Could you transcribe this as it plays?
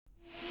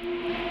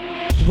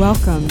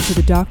Welcome to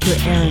the Dr.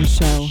 Erin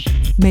Show.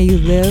 May you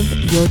live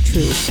your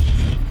truth.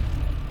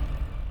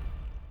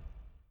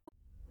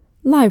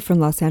 Live from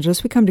Los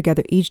Angeles, we come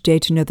together each day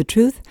to know the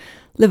truth,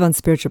 live on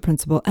spiritual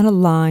principle, and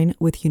align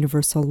with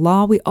universal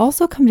law. We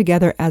also come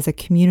together as a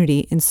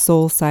community in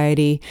Soul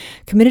Society,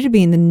 committed to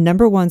being the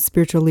 #1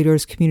 spiritual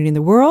leaders community in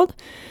the world,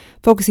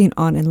 focusing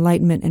on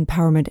enlightenment,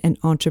 empowerment, and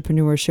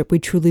entrepreneurship. We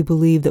truly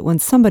believe that when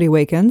somebody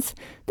awakens,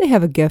 they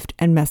have a gift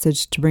and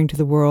message to bring to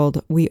the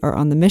world. We are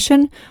on the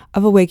mission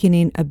of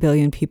awakening 1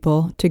 billion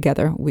people.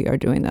 Together, we are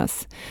doing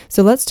this.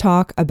 So let's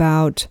talk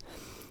about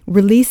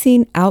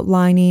releasing,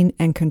 outlining,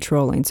 and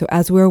controlling. So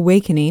as we're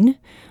awakening,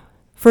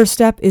 first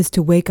step is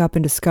to wake up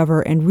and discover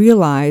and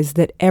realize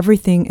that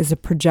everything is a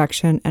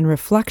projection and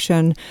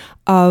reflection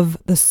of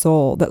the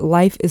soul, that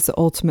life is the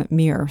ultimate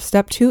mirror.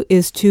 Step 2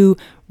 is to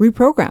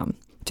reprogram.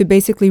 To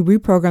basically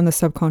reprogram the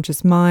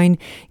subconscious mind,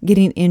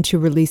 getting into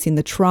releasing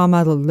the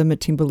trauma, the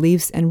limiting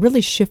beliefs, and really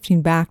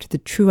shifting back to the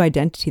true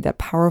identity, that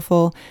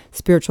powerful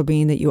spiritual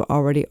being that you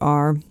already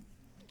are.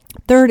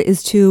 Third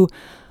is to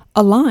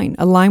align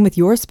with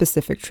your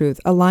specific truth,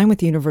 align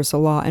with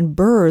universal law, and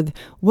birth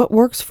what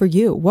works for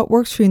you. What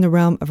works for you in the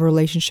realm of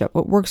relationship?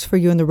 What works for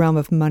you in the realm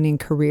of money and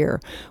career?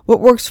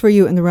 What works for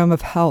you in the realm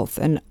of health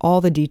and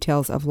all the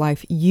details of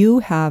life? You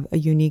have a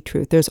unique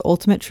truth. There's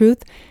ultimate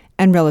truth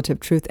and relative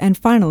truth. And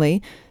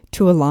finally,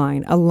 to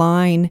affirm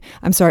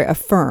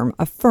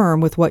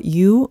with what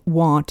you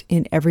want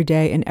in every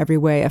day and every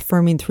way,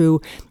 affirming through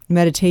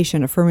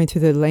meditation, affirming through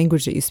the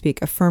language that you speak,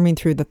 affirming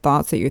through the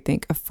thoughts that you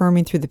think,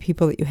 affirming through the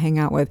people that you hang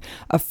out with,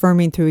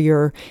 affirming through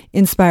your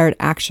inspired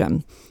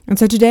action. And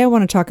so today I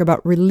want to talk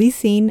about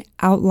releasing,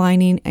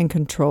 outlining, and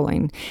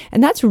controlling.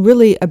 And that's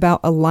really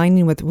about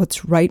aligning with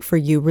what's right for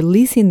you,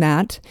 releasing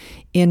that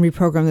in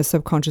Reprogram the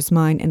Subconscious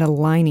Mind and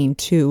aligning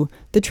to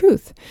the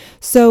truth.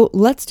 So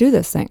let's do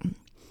this thing.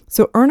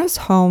 So Ernest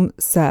Holmes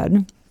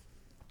said,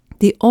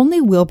 the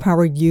only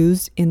willpower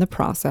used in the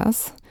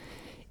process,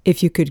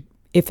 if it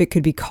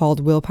could be called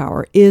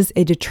willpower, is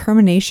a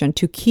determination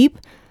to keep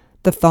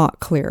the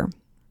thought clear.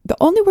 The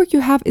only work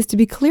you have is to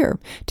be clear,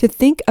 to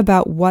think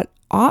about what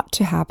ought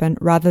to happen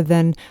rather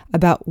than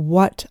about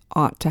what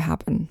ought to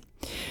happen.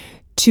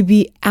 To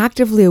be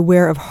actively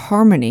aware of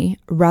harmony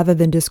rather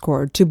than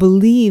discord. To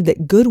believe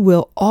that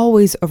goodwill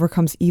always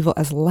overcomes evil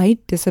as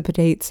light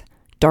dissipates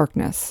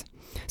darkness.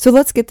 So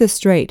let's get this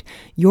straight.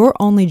 Your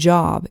only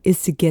job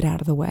is to get out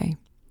of the way,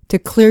 to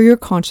clear your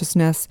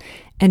consciousness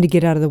and to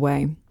get out of the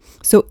way.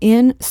 So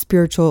in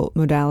spiritual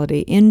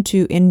modality, in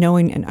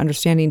knowing and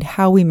understanding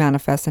how we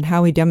manifest and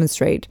how we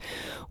demonstrate,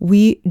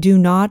 we do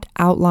not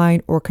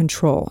outline or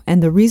control.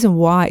 And the reason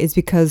why is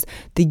because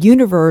the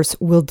universe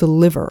will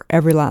deliver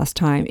every last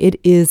time. It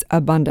is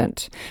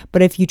abundant.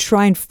 But if you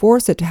try and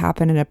force it to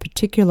happen in a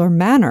particular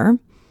manner,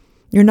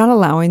 you're not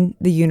allowing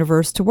the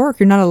universe to work.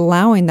 You're not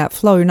allowing that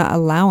flow. You're not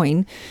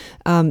allowing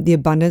the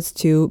abundance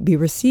to be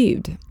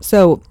received.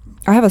 So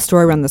I have a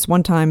story around this.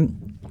 One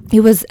time,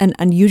 it was an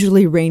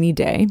unusually rainy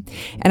day,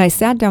 and I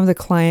sat down with a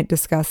client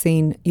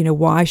discussing,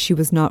 why she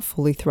was not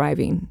fully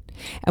thriving.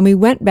 And we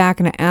went back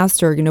and I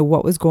asked her,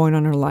 what was going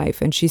on in her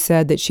life. And she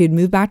said that she had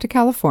moved back to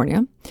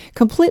California,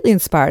 completely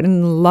inspired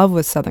and in love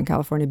with Southern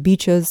California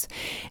beaches.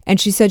 And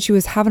she said she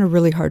was having a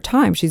really hard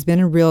time. She'd been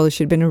in real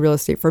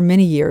estate for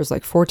many years,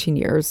 like 14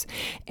 years.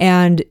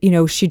 And,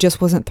 she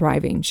just wasn't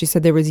thriving. She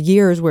said there was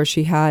years where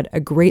she had a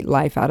great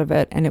life out of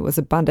it and it was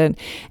abundant.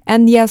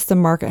 And yes, the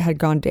market had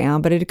gone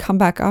down, but it had come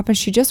back up and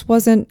she just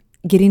wasn't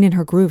getting in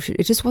her groove.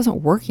 It just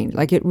wasn't working.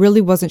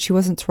 She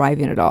wasn't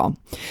thriving at all.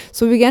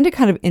 So we began to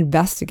kind of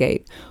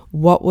investigate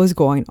what was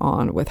going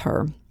on with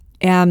her.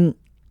 And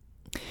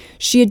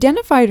she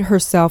identified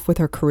herself with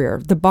her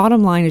career. The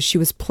bottom line is she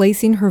was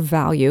placing her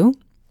value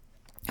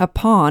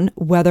upon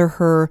whether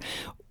her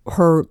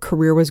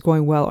career was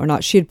going well or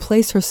not. She had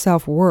placed her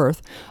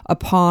self-worth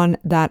upon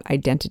that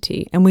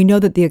identity. And we know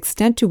that the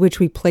extent to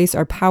which we place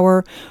our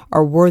power,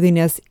 our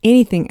worthiness,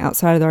 anything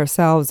outside of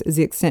ourselves is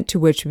the extent to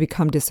which we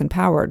become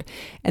disempowered.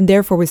 And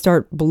therefore we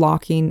start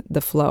blocking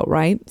the flow,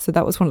 right? So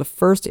that was one of the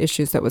first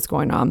issues that was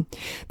going on.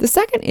 The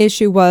second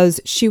issue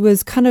was she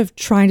was kind of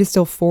trying to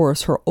still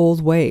force her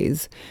old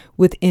ways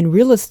within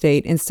real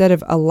estate instead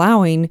of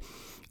allowing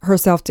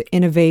herself to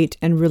innovate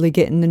and really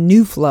get in the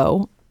new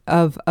flow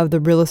of the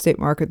real estate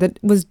market that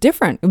was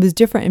different. It was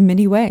different in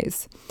many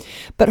ways.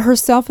 But her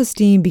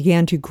self-esteem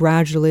began to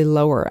gradually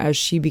lower as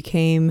she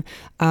became,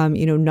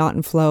 not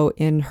in flow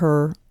in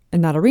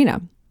that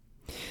arena.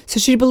 So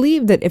she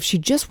believed that if she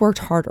just worked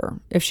harder,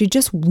 if she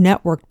just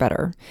networked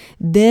better,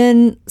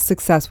 then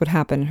success would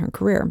happen in her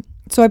career.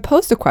 So I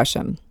posed a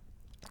question.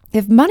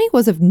 If money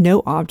was of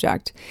no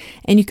object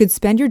and you could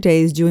spend your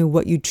days doing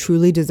what you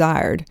truly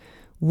desired,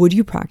 would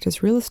you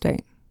practice real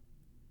estate?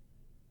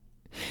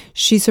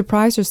 She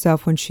surprised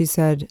herself when she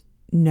said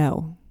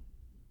no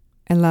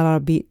and let out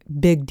a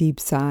big, deep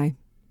sigh.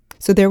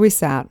 So there we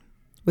sat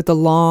with a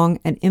long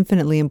and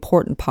infinitely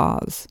important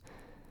pause.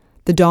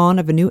 The dawn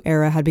of a new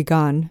era had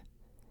begun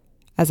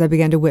as I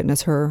began to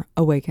witness her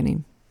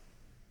awakening.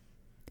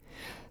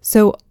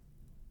 So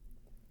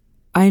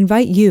I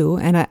invite you,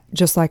 and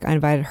just like I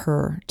invited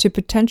her, to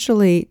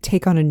potentially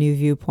take on a new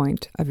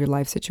viewpoint of your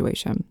life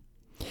situation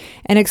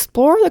and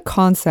explore the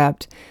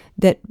concept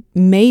that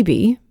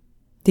maybe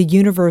the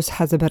universe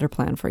has a better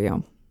plan for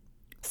you.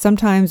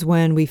 Sometimes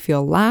when we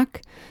feel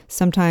lack,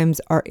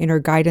 sometimes our inner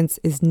guidance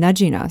is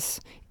nudging us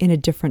in a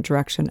different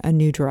direction, a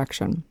new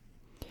direction.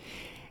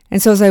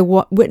 And so as I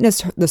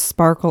witnessed the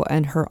sparkle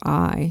in her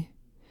eye,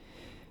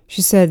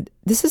 she said,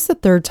 "This is the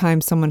third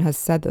time someone has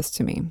said this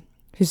to me."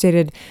 She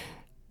stated,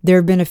 "There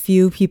have been a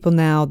few people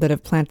now that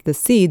have planted the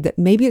seed that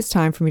maybe it's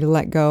time for me to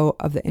let go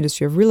of the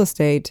industry of real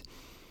estate."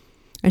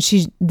 And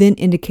she then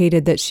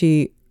indicated that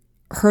she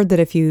heard that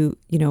if you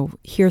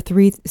hear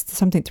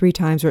something three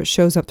times, or it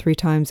shows up three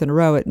times in a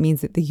row, it means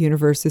that the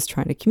universe is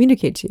trying to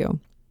communicate to you.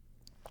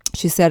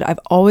 She said, "I've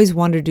always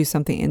wanted to do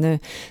something in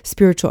the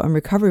spiritual and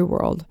recovery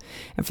world."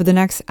 And for the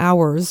next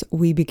hours,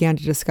 we began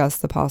to discuss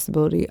the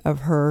possibility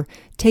of her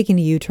taking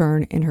a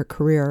U-turn in her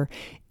career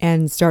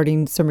and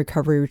starting some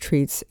recovery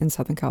retreats in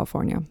Southern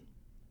California.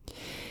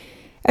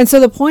 And so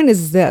the point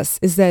is this,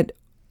 is that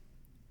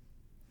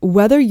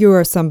whether you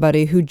are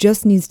somebody who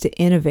just needs to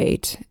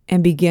innovate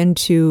and begin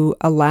to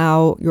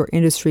allow your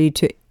industry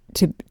to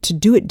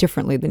do it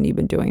differently than you've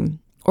been doing,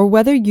 or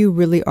whether you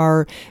really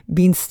are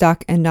being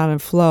stuck and not in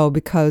flow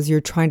because you're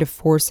trying to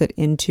force it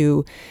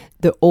into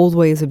the old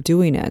ways of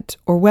doing it,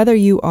 or whether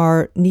you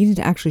are needing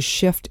to actually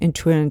shift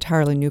into an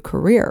entirely new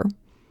career,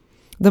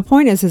 the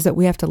point is that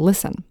we have to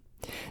listen.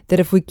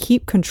 That if we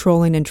keep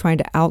controlling and trying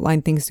to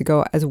outline things to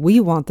go as we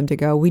want them to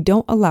go, we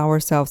don't allow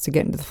ourselves to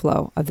get into the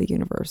flow of the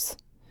universe.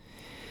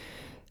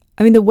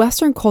 I mean, the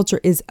Western culture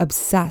is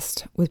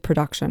obsessed with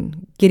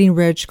production, getting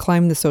rich,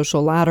 climbing the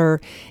social ladder,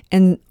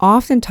 and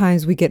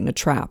oftentimes we get in a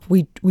trap.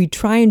 We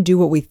try and do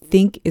what we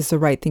think is the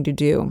right thing to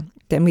do,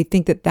 then we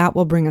think that that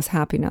will bring us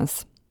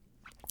happiness.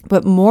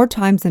 But more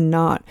times than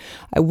not,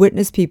 I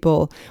witness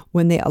people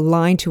when they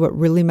align to what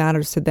really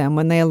matters to them,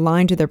 when they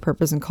align to their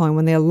purpose and calling,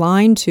 when they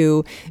align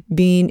to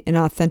being in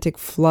authentic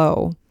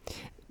flow,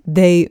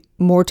 they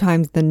more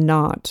times than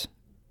not,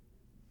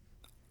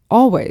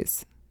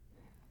 always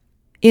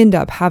end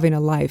up having a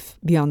life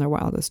beyond their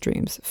wildest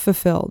dreams,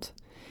 fulfilled.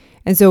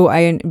 And so I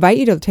invite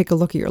you to take a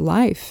look at your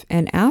life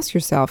and ask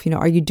yourself,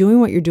 are you doing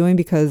what you're doing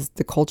because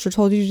the culture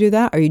told you to do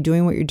that? Are you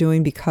doing what you're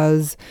doing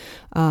because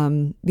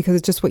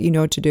it's just what you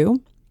know to do?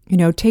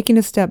 Taking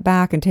a step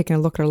back and taking a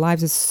look at our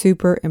lives is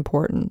super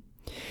important.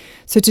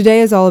 So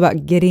today is all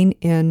about getting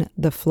in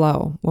the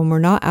flow. When we're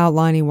not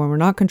outlining, when we're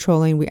not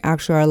controlling, we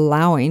actually are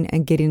allowing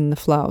and getting in the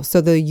flow. So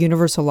the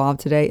universal law of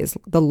today is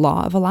the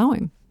law of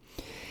allowing.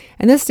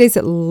 And this states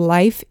that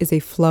life is a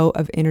flow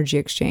of energy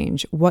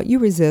exchange. What you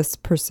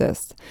resist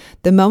persists.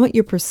 The moment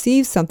you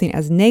perceive something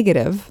as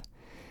negative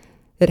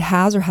that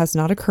has or has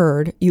not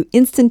occurred, you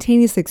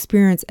instantaneously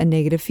experience a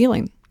negative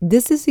feeling.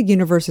 This is the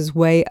universe's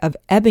way of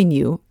ebbing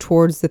you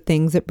towards the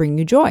things that bring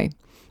you joy.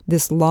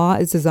 This law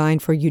is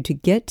designed for you to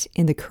get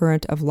in the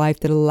current of life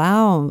that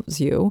allows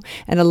you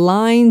and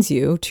aligns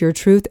you to your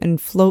truth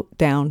and float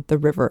down the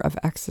river of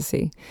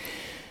ecstasy.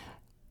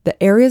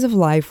 The areas of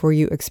life where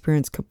you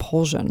experience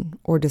compulsion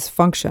or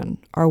dysfunction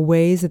are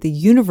ways that the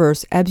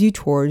universe ebbs you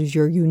towards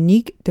your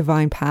unique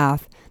divine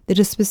path that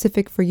is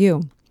specific for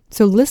you.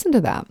 So listen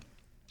to that.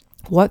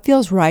 What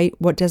feels right?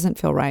 What doesn't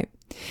feel right?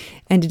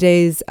 And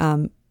today's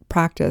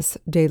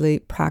daily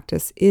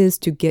practice is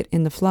to get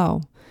in the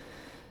flow.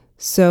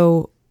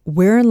 So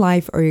where in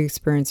life are you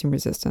experiencing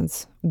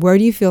resistance? Where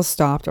do you feel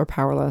stopped or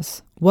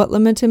powerless? What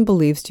limiting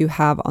beliefs do you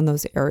have on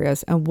those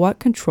areas? And what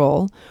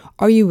control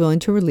are you willing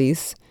to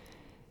release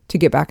to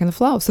get back in the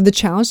flow? So the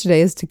challenge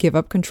today is to give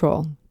up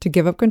control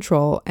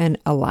and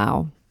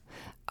allow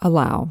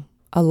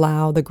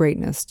the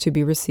greatness to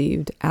be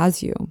received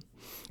as you.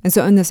 And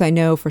so in this, I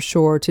know for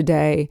sure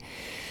today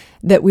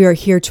that we are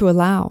here to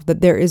allow,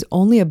 that there is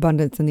only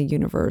abundance in the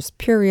universe,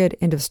 period,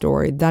 end of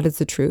story. That is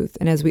the truth.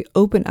 And as we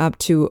open up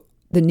to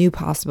the new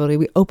possibility,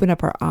 we open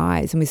up our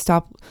eyes and we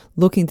stop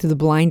looking through the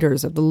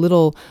blinders of the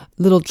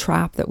little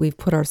trap that we've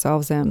put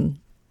ourselves in.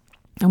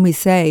 And we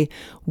say,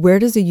 where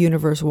does the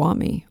universe want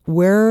me?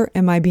 Where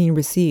am I being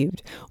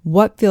received?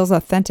 What feels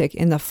authentic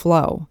in the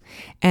flow?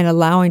 And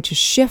allowing to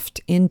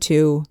shift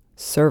into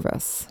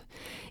service,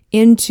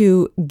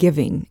 into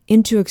giving,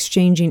 into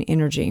exchanging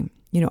energy.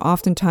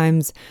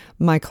 Oftentimes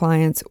my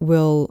clients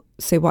will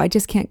say, well, I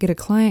just can't get a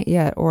client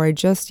yet. Or I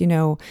just,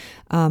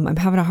 I'm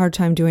having a hard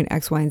time doing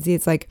X, Y, and Z.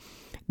 It's like,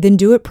 then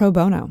do it pro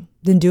bono.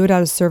 Then do it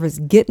out of service.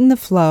 Get in the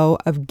flow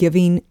of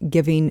giving,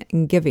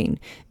 and giving.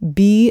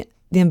 Be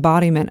the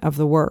embodiment of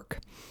the work.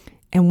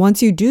 And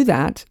once you do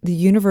that, the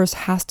universe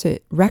has to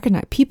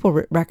recognize,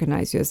 people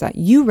recognize you as that.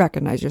 You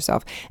recognize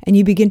yourself and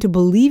you begin to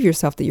believe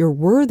yourself that you're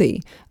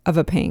worthy of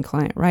a paying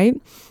client, right?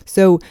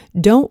 So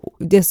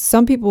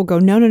some people will go,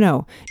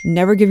 no,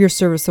 never give your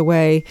service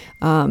away,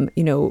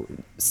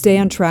 stay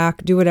on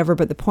track, do whatever.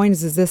 But the point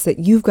is this, that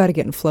you've got to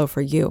get in flow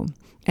for you.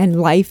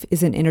 And life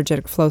is an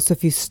energetic flow. So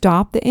if you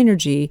stop the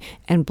energy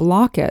and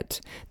block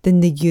it, then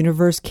the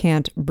universe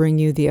can't bring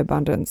you the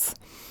abundance.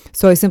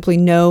 So I simply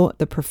know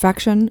the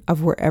perfection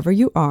of wherever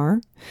you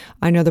are.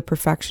 I know the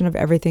perfection of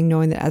everything,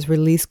 knowing that as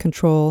release,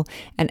 control,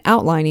 and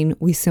outlining,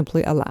 we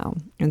simply allow.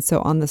 And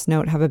so on this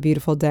note, have a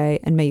beautiful day,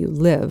 and may you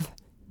live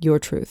your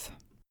truth.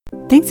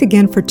 Thanks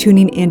again for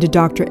tuning in to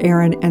Dr.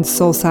 Erin and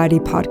Soulciety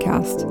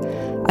podcast.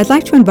 I'd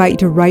like to invite you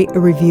to write a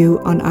review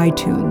on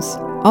iTunes.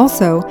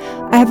 Also,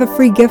 I have a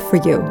free gift for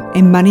you,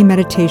 a money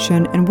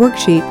meditation and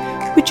worksheet,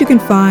 which you can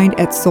find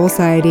at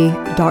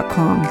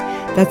soulciety.com.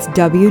 That's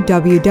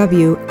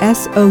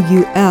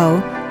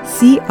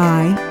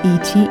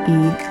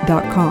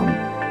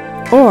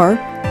www.soulciete.com. Or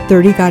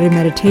 30 guided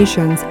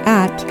meditations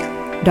at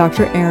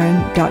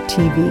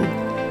drerin.tv.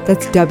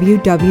 That's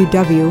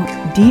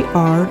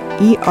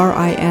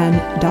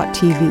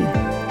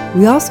www.drerin.tv.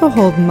 We also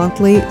hold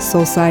monthly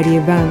Soulciety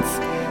events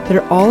that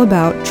are all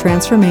about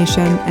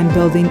transformation and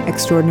building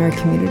extraordinary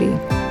community.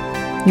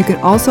 You can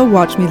also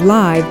watch me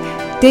live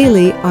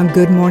daily on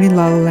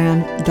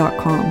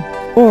goodmorninglalaland.com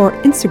or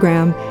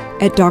Instagram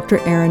at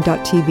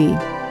drerin.tv.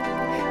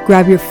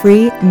 Grab your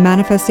free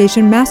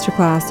manifestation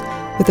masterclass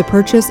with the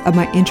purchase of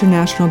my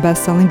international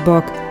best-selling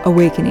book,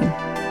 Awakening,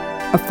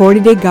 a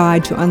 40-day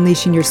guide to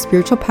unleashing your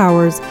spiritual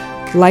powers,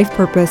 life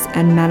purpose,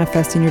 and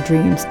manifesting your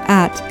dreams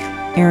at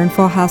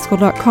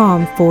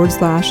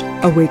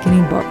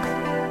erinfallhaskell.com/awakening book.